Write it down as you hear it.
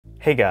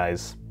Hey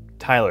guys,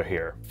 Tyler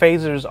here.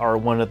 Phasers are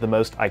one of the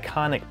most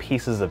iconic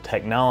pieces of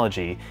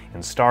technology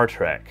in Star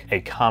Trek,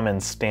 a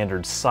common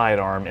standard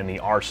sidearm in the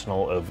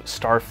arsenal of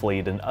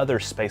Starfleet and other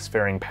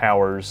spacefaring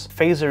powers.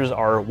 Phasers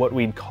are what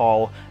we'd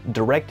call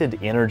directed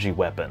energy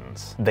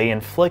weapons. They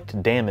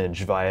inflict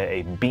damage via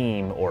a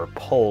beam or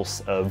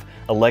pulse of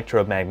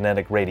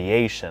electromagnetic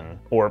radiation,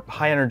 or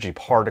high-energy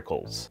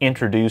particles.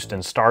 Introduced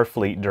in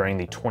Starfleet during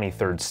the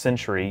 23rd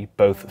century,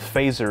 both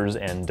phasers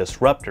and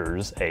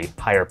disruptors, a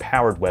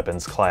higher-powered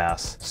weapons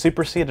class,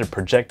 superseded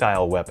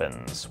projectile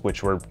weapons,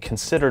 which were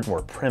considered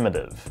more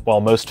primitive. While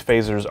most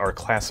phasers are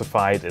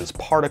classified as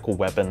particle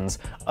weapons,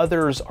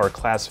 others are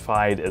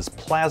classified as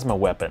plasma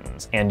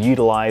weapons and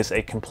utilize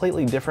a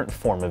completely different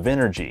form of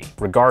energy.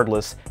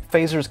 Regardless,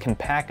 phasers can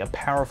pack a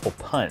powerful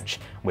punch,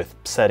 with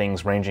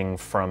settings ranging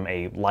from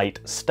a light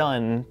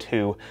stun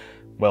to,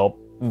 well,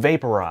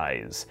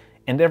 vaporize,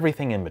 and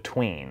everything in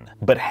between.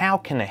 But how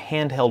can a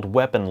handheld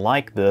weapon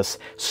like this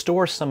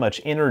store so much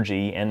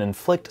energy and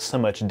inflict so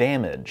much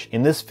damage?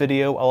 In this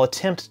video, I'll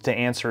attempt to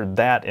answer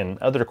that and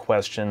other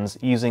questions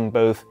using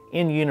both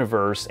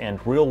in-universe and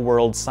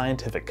real-world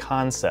scientific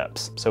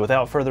concepts. So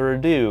without further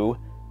ado,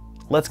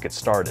 let's get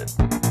started.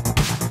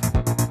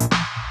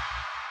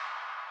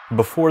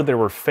 Before there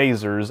were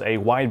phasers, a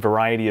wide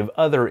variety of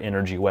other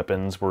energy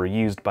weapons were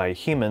used by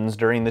humans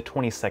during the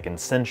 22nd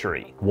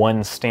century.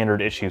 One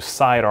standard issue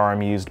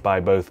sidearm used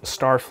by both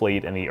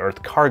Starfleet and the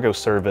Earth Cargo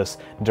Service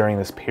during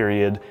this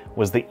period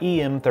was the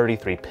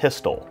EM-33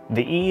 pistol.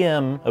 The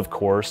EM, of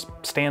course,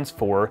 stands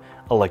for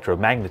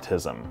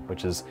electromagnetism,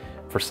 which is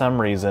for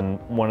some reason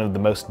one of the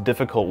most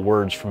difficult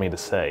words for me to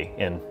say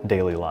in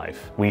daily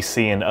life. We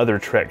see in other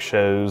Trek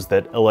shows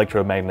that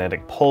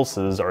electromagnetic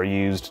pulses are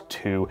used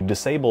to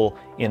disable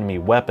enemy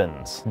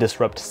weapons,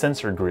 disrupt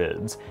sensor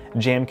grids,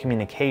 jam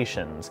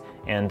communications,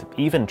 and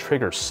even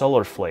trigger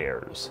solar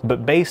flares.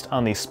 But based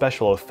on the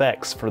special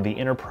effects for the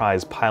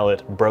Enterprise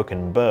pilot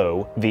Broken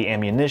Bow, the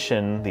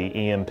ammunition the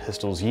EM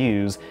pistols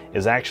use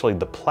is actually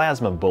the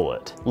plasma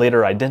bullet,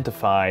 later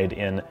identified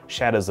in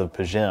Shadows of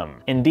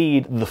P'Jem.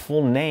 Indeed, the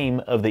full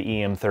name of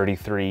the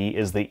EM-33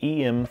 is the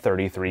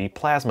EM-33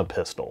 plasma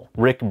pistol.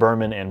 Rick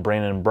Berman and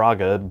Brandon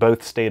Braga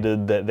both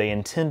stated that they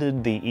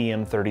intended the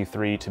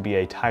EM-33 to be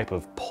a type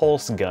of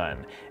pulse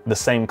gun, the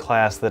same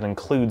class that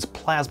includes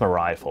plasma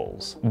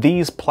rifles.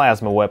 These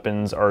plasma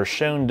weapons are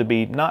shown to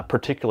be not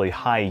particularly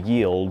high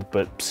yield,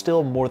 but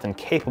still more than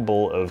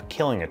capable of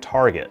killing a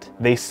target.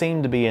 They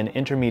seem to be an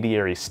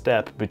intermediary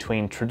step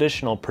between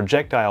traditional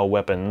projectile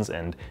weapons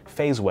and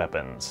phase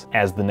weapons.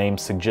 As the name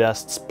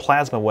suggests,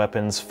 plasma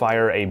weapons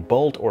fire a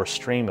bolt or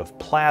stream of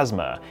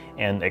plasma,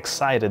 an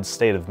excited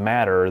state of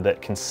matter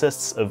that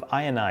consists of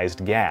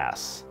ionized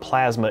gas.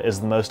 Plasma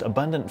is the most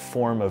abundant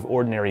form of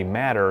ordinary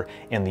matter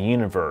in the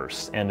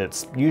universe, and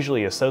it's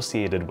usually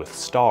associated with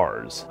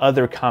stars.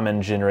 Other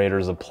common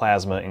generators of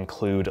plasma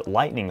include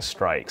lightning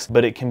strikes,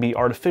 but it can be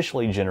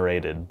artificially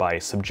generated by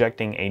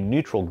subjecting a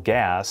neutral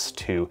gas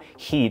to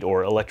heat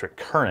or electric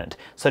current,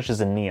 such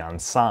as in neon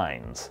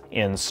signs.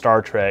 In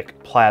Star Trek,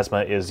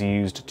 plasma is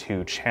used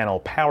to channel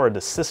power to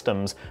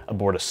systems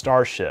aboard a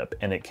starship,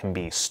 and it can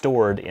be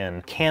stored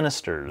in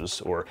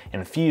canisters or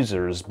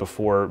infusers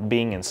before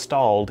being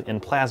installed in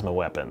plasma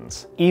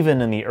weapons.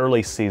 Even in the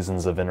early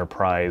seasons of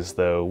Enterprise,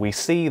 though, we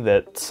see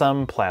that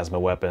some plasma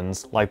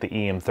weapons, like the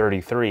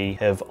EM-33,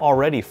 have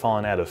already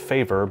fallen out of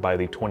favor by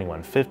the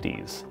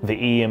 2150s.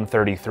 The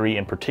EM-33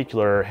 in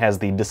particular has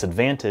the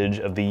disadvantage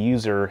of the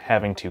user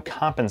having to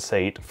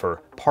compensate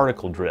for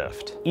particle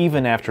drift.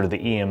 Even after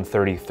the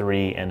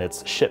EM-33 and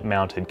its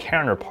ship-mounted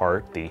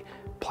counterpart, the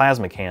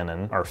plasma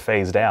cannon, are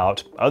phased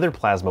out, other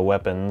plasma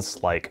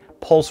weapons, like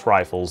pulse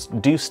rifles,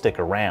 do stick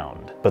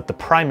around. But the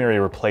primary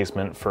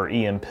replacement for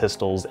EM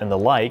pistols and the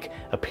like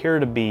appear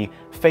to be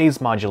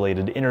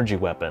phase-modulated energy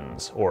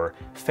weapons, or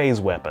phase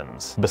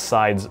weapons.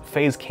 Besides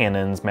phase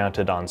cannons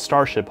mounted on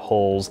starship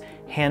hulls,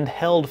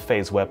 handheld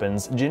phase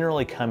weapons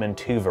generally come in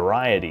two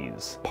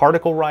varieties: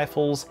 particle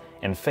rifles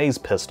and phase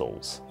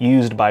pistols.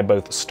 Used by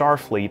both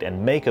Starfleet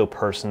and Mako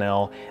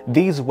personnel,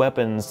 these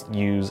weapons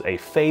use a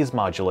phase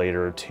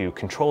modulator to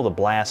control the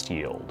blast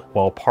yield,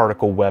 while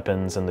particle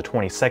weapons in the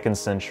 22nd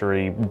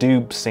century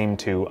do seem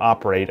to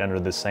operate under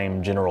the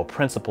same general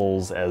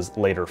principles as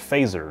later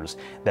phasers,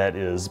 that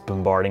is,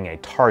 bombarding a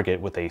target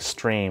with a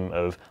stream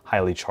of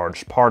highly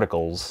charged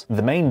particles.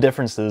 The main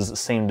differences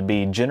seem to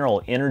be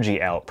general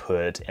energy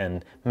output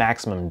and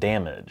maximum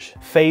damage.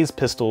 Phase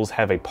pistols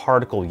have a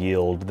particle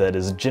yield that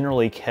is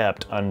generally kept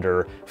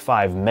under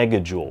 5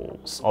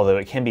 megajoules, although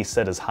it can be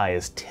set as high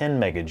as 10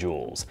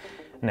 megajoules.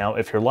 Now,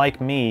 if you're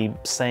like me,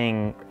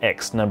 saying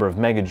X number of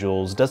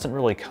megajoules doesn't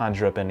really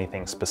conjure up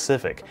anything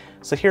specific,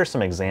 so here are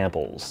some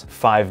examples.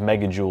 5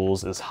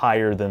 megajoules is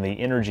higher than the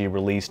energy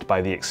released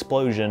by the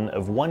explosion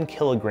of 1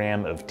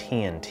 kilogram of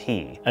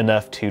TNT,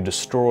 enough to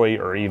destroy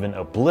or even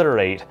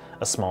obliterate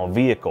a small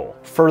vehicle.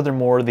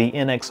 Furthermore, the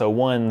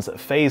NX-01's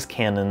phase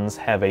cannons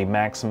have a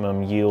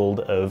maximum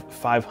yield of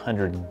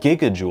 500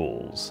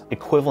 gigajoules,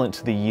 equivalent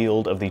to the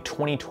yield of the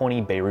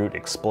 2020 Beirut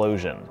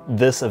explosion.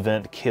 This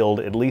event killed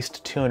at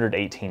least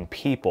 208 18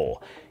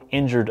 people,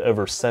 injured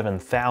over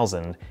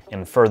 7,000,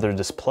 and further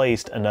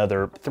displaced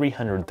another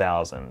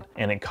 300,000,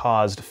 and it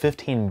caused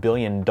 $15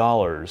 billion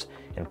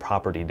in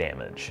property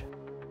damage.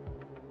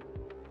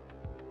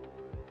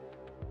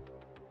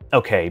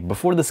 Okay,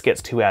 before this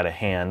gets too out of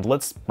hand,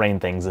 let's rein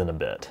things in a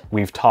bit.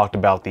 We've talked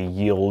about the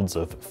yields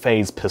of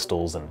phase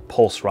pistols and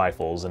pulse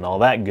rifles and all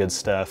that good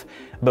stuff,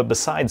 but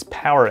besides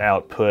power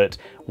output,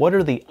 what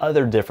are the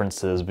other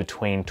differences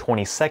between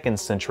 22nd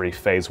century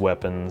phase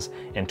weapons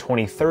and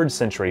 23rd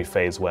century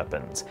phase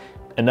weapons?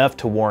 Enough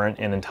to warrant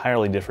an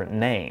entirely different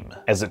name.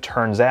 As it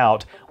turns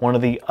out, one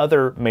of the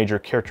other major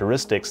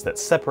characteristics that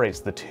separates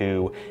the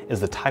two is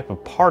the type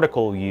of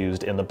particle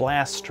used in the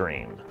blast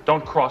stream.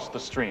 Don't cross the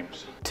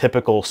streams.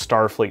 Typical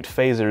Starfleet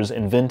phasers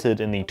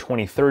invented in the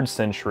 23rd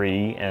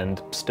century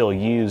and still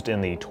used in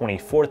the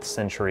 24th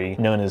century,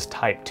 known as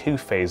Type II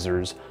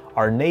phasers,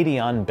 are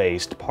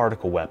nadion-based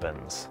particle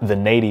weapons. The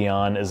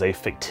nadion is a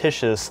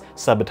fictitious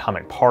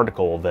subatomic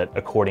particle that,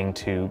 according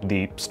to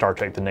the Star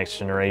Trek The Next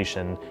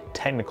Generation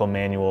technical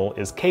manual,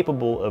 is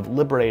capable of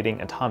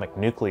liberating atomic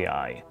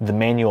nuclei. The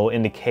manual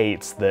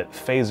indicates that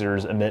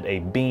phasers emit a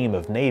beam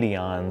of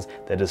nadions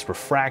that is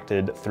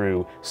refracted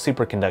through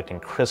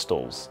superconducting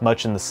crystals,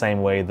 much in the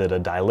same way that a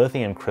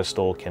dilithium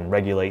crystal can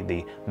regulate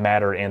the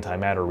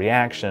matter-antimatter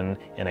reaction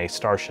in a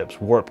starship's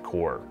warp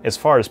core. As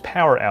far as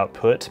power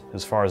output,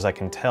 as far as I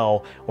can tell,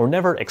 we're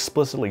never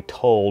explicitly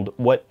told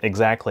what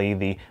exactly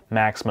the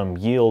maximum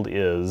yield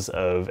is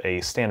of a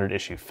standard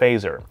issue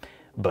phaser,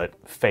 but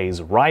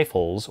phase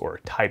rifles, or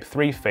Type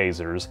III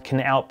phasers, can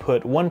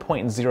output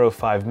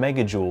 1.05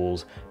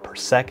 megajoules per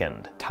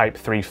second. Type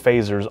III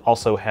phasers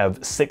also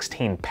have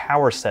 16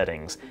 power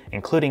settings,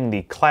 including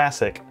the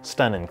classic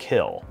stun and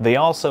kill. They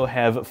also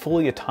have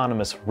fully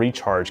autonomous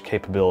recharge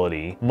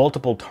capability,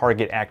 multiple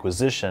target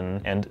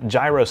acquisition, and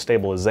gyro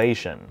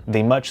stabilization.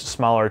 The much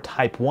smaller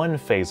Type I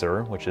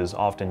phaser, which is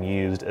often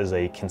used as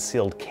a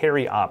concealed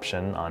carry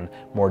option on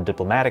more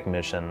diplomatic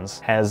missions,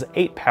 has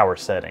 8 power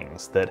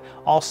settings that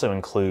also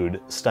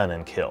include stun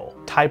and kill.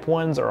 Type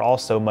Is are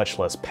also much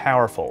less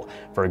powerful.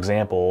 For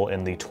example,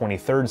 in the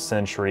 23rd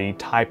century,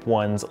 Type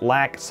Is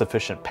lack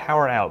sufficient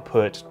power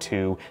output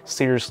to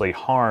seriously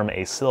harm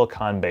a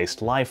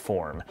silicon-based life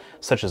form,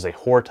 such as a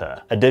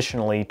Horta.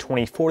 Additionally,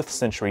 24th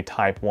century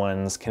Type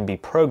Is can be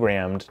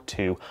programmed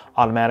to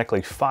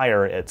automatically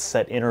fire at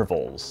set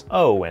intervals.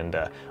 Oh, and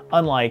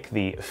unlike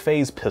the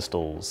phase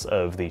pistols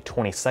of the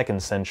 22nd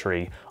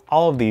century,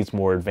 all of these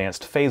more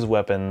advanced phase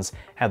weapons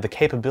have the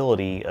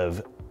capability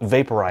of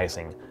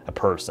vaporizing a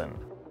person.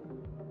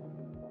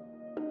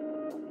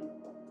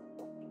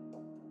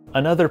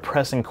 Another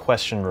pressing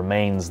question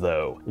remains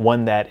though,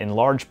 one that in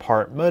large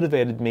part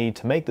motivated me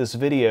to make this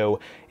video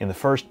in the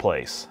first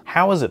place.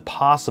 How is it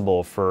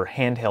possible for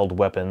handheld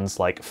weapons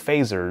like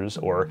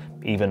phasers, or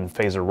even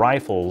phaser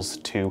rifles,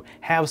 to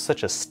have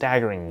such a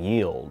staggering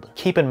yield?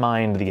 Keep in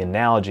mind the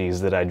analogies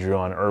that I drew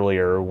on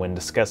earlier when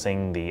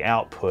discussing the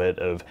output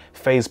of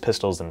phase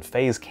pistols and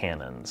phase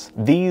cannons.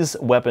 These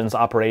weapons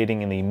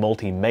operating in the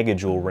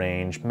multi-megajoule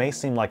range may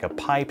seem like a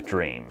pipe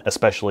dream,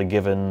 especially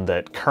given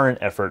that current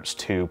efforts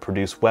to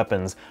produce weapons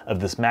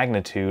of this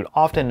magnitude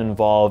often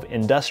involve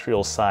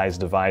industrial-sized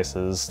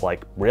devices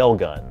like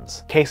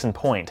railguns. Case in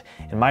point,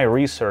 in my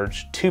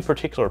research, 2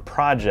 particular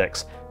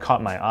projects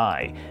caught my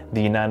eye: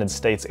 the United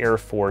States Air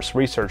Force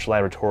Research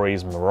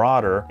Laboratory's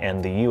Marauder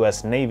and the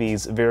US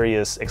Navy's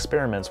various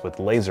experiments with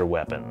laser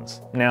weapons.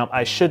 Now,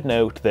 I should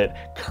note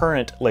that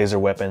current laser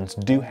weapons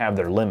do have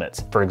their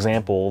limits. For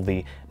example,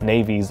 the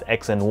Navy's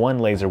XN-1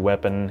 laser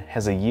weapon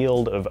has a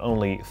yield of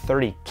only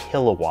 30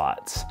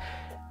 kilowatts.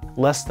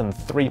 Less than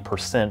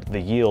 3% the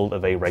yield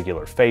of a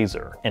regular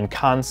phaser, and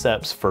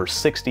concepts for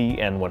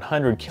 60 and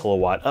 100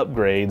 kilowatt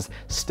upgrades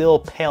still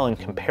pale in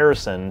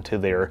comparison to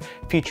their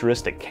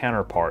futuristic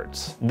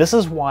counterparts. This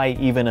is why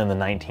even in the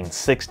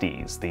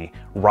 1960s, the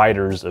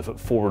writers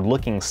of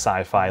forward-looking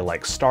sci-fi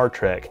like Star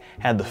Trek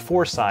had the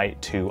foresight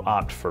to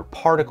opt for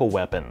particle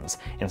weapons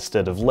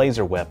instead of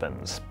laser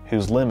weapons,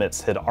 whose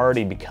limits had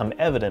already become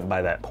evident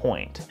by that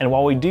point. And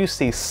while we do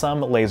see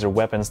some laser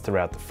weapons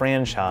throughout the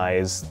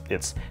franchise,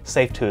 it's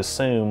safe to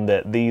assume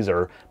that these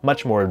are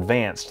much more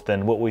advanced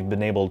than what we've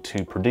been able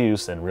to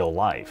produce in real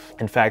life.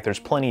 In fact, there's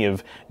plenty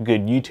of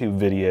good YouTube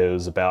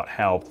videos about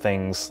how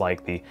things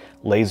like the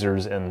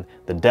lasers in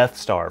the Death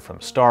Star from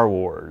Star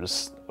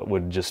Wars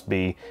would just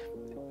be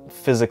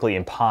physically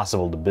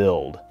impossible to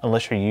build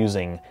unless you're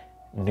using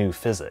new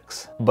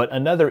physics. But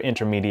another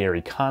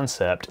intermediary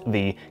concept,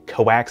 the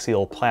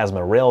coaxial plasma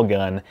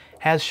railgun,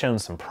 has shown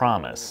some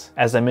promise.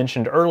 As I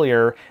mentioned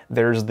earlier,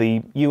 there's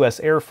the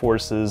US Air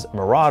Force's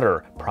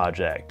Marauder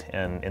project,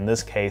 and in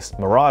this case,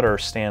 Marauder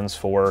stands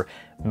for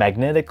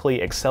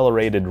Magnetically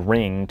Accelerated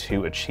Ring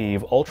to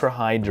Achieve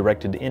Ultra-High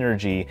Directed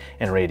Energy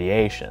and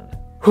Radiation.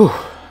 Whew.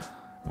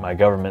 My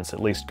government's at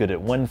least good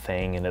at one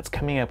thing, and it's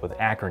coming up with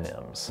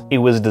acronyms. It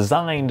was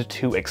designed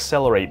to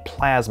accelerate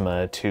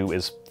plasma to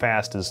as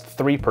fast as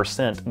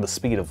 3% the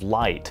speed of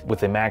light,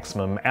 with a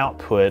maximum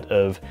output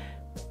of,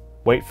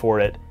 wait for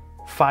it,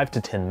 5 to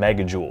 10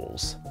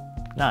 megajoules.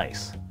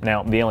 Nice.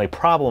 Now, the only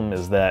problem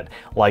is that,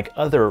 like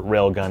other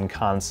railgun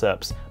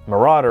concepts,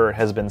 Marauder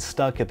has been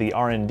stuck at the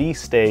R&D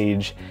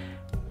stage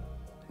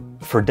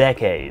for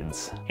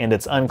decades, and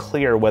it's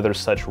unclear whether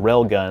such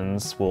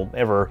railguns will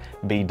ever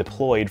be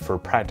deployed for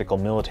practical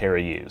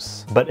military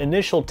use. But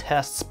initial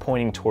tests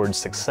pointing towards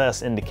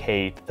success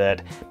indicate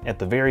that, at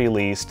the very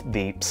least,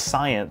 the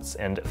science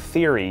and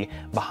theory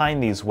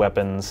behind these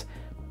weapons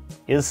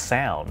is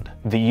sound.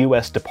 The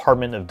US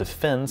Department of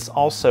Defense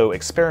also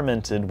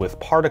experimented with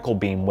particle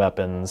beam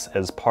weapons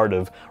as part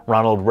of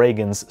Ronald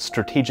Reagan's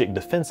Strategic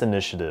Defense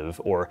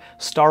Initiative, or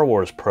Star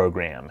Wars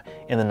program,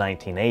 in the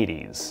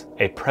 1980s.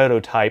 A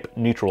prototype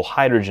neutral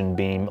hydrogen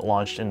beam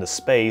launched into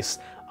space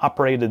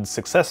operated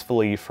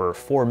successfully for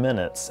 4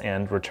 minutes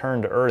and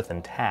returned to Earth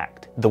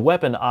intact. The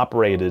weapon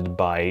operated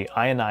by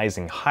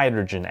ionizing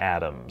hydrogen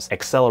atoms,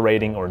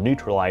 accelerating or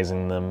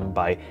neutralizing them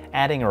by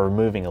adding or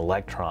removing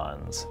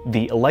electrons.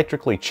 The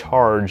electrically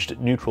charged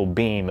neutral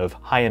beam of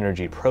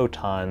high-energy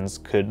protons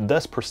could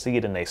thus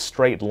proceed in a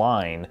straight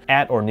line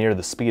at or near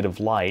the speed of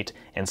light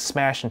and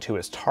smash into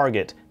its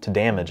target to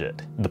damage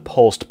it. The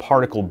pulsed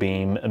particle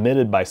beam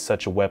emitted by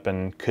such a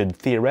weapon could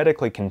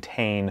theoretically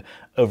contain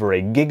over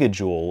a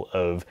gigajoule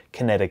of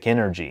kinetic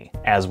energy.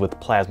 As with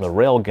plasma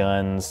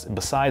railguns,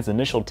 besides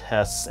initial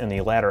tests in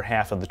the latter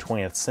half of the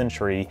 20th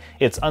century,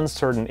 it's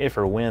uncertain if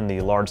or when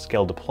the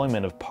large-scale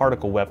deployment of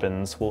particle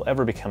weapons will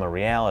ever become a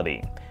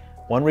reality.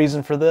 One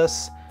reason for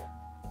this?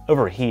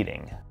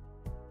 Overheating.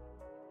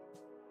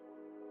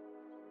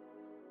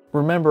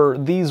 Remember,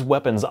 these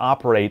weapons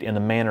operate in a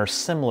manner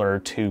similar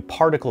to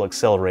particle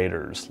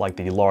accelerators, like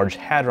the Large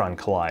Hadron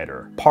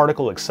Collider.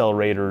 Particle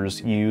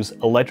accelerators use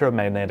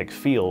electromagnetic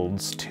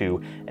fields to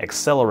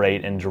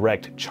accelerate and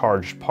direct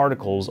charged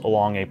particles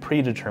along a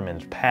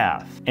predetermined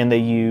path, and they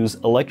use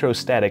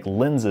electrostatic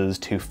lenses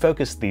to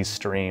focus these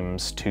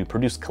streams to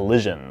produce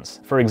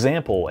collisions. For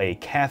example, a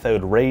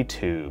cathode ray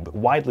tube,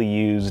 widely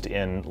used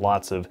in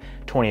lots of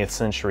 20th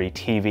century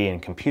TV and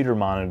computer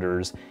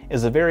monitors,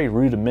 is a very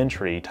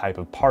rudimentary type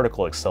of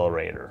particle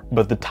accelerator.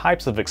 But the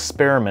types of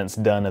experiments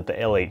done at the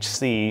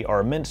LHC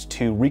are meant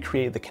to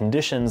recreate the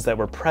conditions that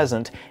were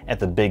present at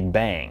the Big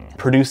Bang,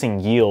 producing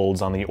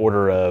yields on the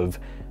order of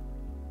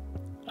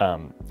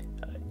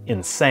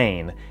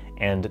insane,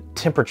 and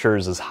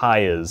temperatures as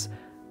high as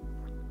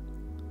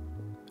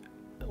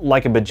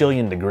like a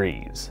bajillion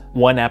degrees.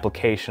 One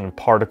application of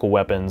particle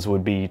weapons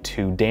would be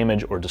to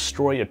damage or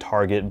destroy a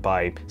target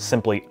by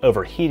simply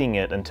overheating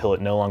it until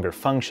it no longer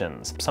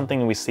functions,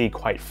 something we see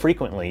quite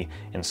frequently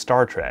in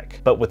Star Trek.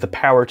 But with the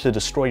power to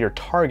destroy your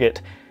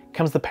target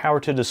comes the power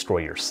to destroy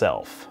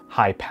yourself.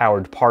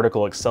 High-powered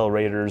particle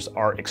accelerators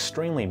are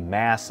extremely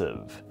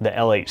massive. The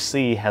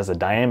LHC has a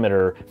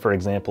diameter, for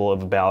example,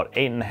 of about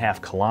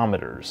 8.5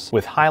 kilometers,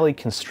 with highly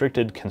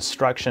constricted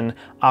construction,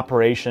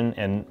 operation,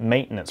 and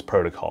maintenance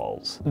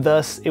protocols.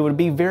 Thus, it would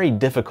be very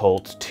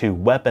difficult to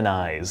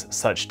weaponize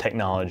such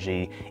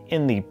technology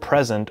in the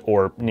present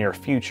or near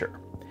future.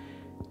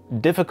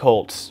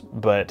 Difficult,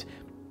 but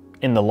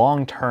in the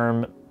long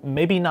term,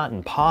 maybe not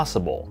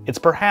impossible. It's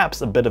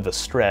perhaps a bit of a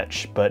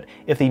stretch, but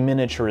if the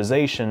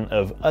miniaturization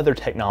of other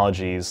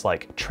technologies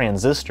like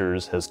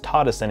transistors has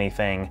taught us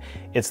anything,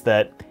 it's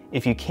that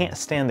if you can't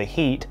stand the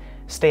heat,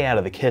 stay out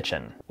of the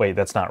kitchen. Wait,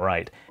 that's not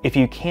right. If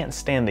you can't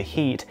stand the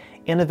heat,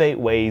 innovate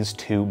ways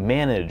to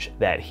manage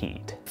that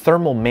heat.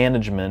 Thermal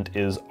management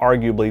is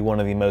arguably one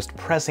of the most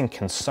pressing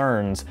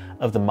concerns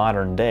of the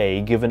modern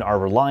day, given our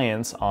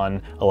reliance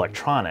on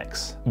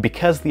electronics.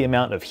 Because the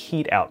amount of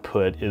heat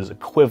output is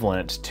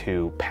equivalent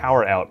to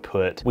power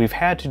output, we've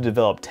had to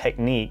develop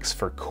techniques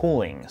for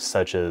cooling,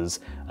 such as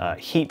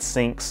heat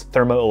sinks,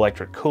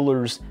 thermoelectric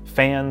coolers,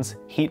 fans,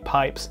 heat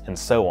pipes, and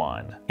so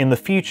on. In the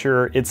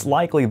future, it's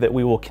likely that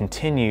we will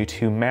continue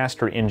to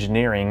master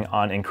engineering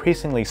on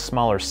increasingly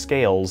smaller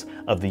scales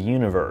of the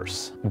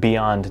universe.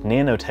 Beyond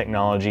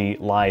nanotechnology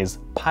lies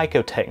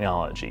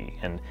picotechnology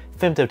and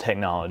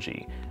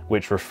femtotechnology,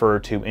 which refer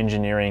to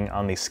engineering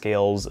on the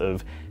scales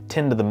of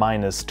 10 to the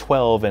minus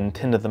 12 and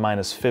 10 to the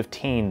minus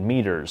 15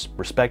 meters,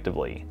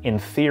 respectively. In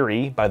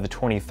theory, by the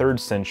 23rd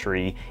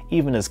century,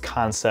 even as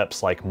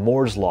concepts like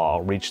Moore's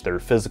Law reach their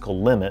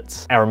physical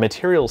limits, our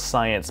materials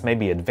science may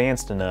be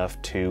advanced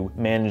enough to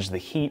manage the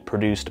heat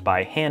produced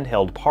by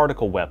handheld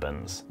particle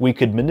weapons. We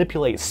could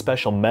manipulate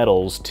special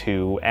metals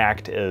to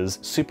act as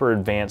super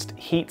advanced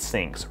heat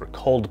sinks or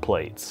cold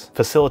plates,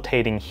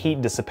 facilitating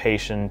heat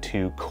dissipation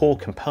to cool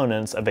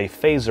components of a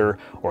phaser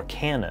or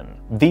cannon.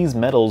 These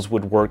metals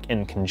would work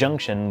in conjunction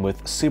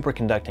with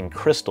superconducting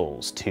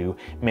crystals to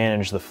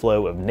manage the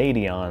flow of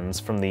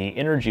nadions from the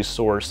energy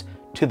source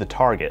to the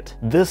target.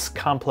 This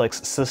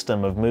complex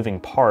system of moving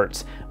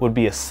parts would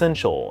be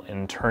essential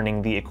in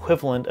turning the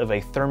equivalent of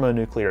a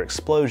thermonuclear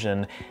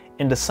explosion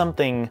into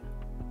something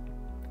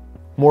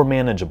more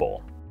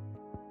manageable.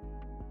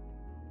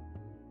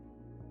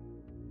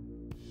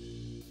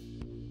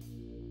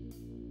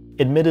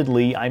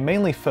 Admittedly, I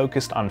mainly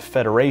focused on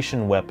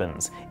Federation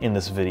weapons in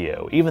this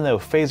video, even though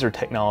phaser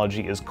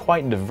technology is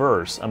quite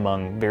diverse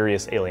among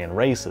various alien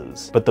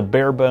races. But the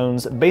bare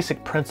bones,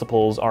 basic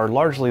principles are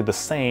largely the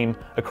same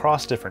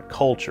across different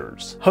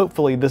cultures.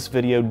 Hopefully this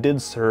video did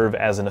serve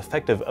as an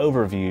effective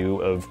overview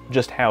of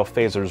just how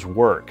phasers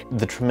work,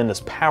 the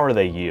tremendous power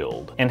they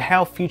yield, and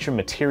how future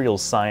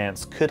materials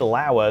science could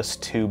allow us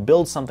to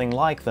build something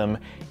like them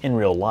in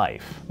real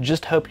life.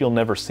 Just hope you'll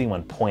never see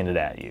one pointed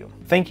at you.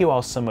 Thank you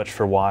all so much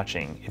for watching.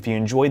 If you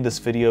enjoyed this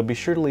video, be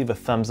sure to leave a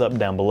thumbs up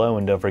down below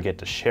and don't forget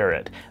to share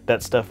it.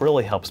 That stuff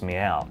really helps me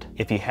out.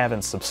 If you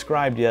haven't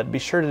subscribed yet, be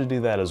sure to do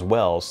that as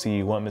well so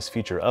you won't miss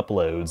future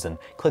uploads, and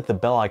click the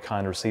bell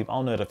icon to receive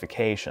all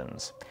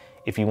notifications.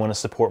 If you want to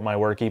support my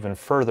work even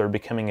further,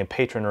 becoming a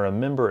patron or a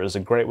member is a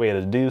great way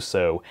to do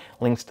so.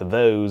 Links to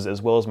those,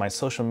 as well as my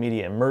social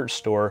media and merch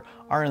store,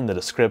 are in the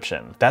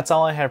description. That's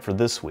all I have for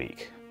this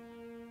week.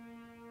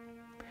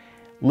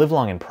 Live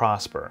long and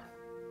prosper.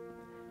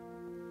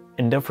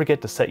 And don't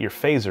forget to set your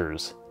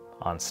phasers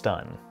on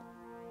stun.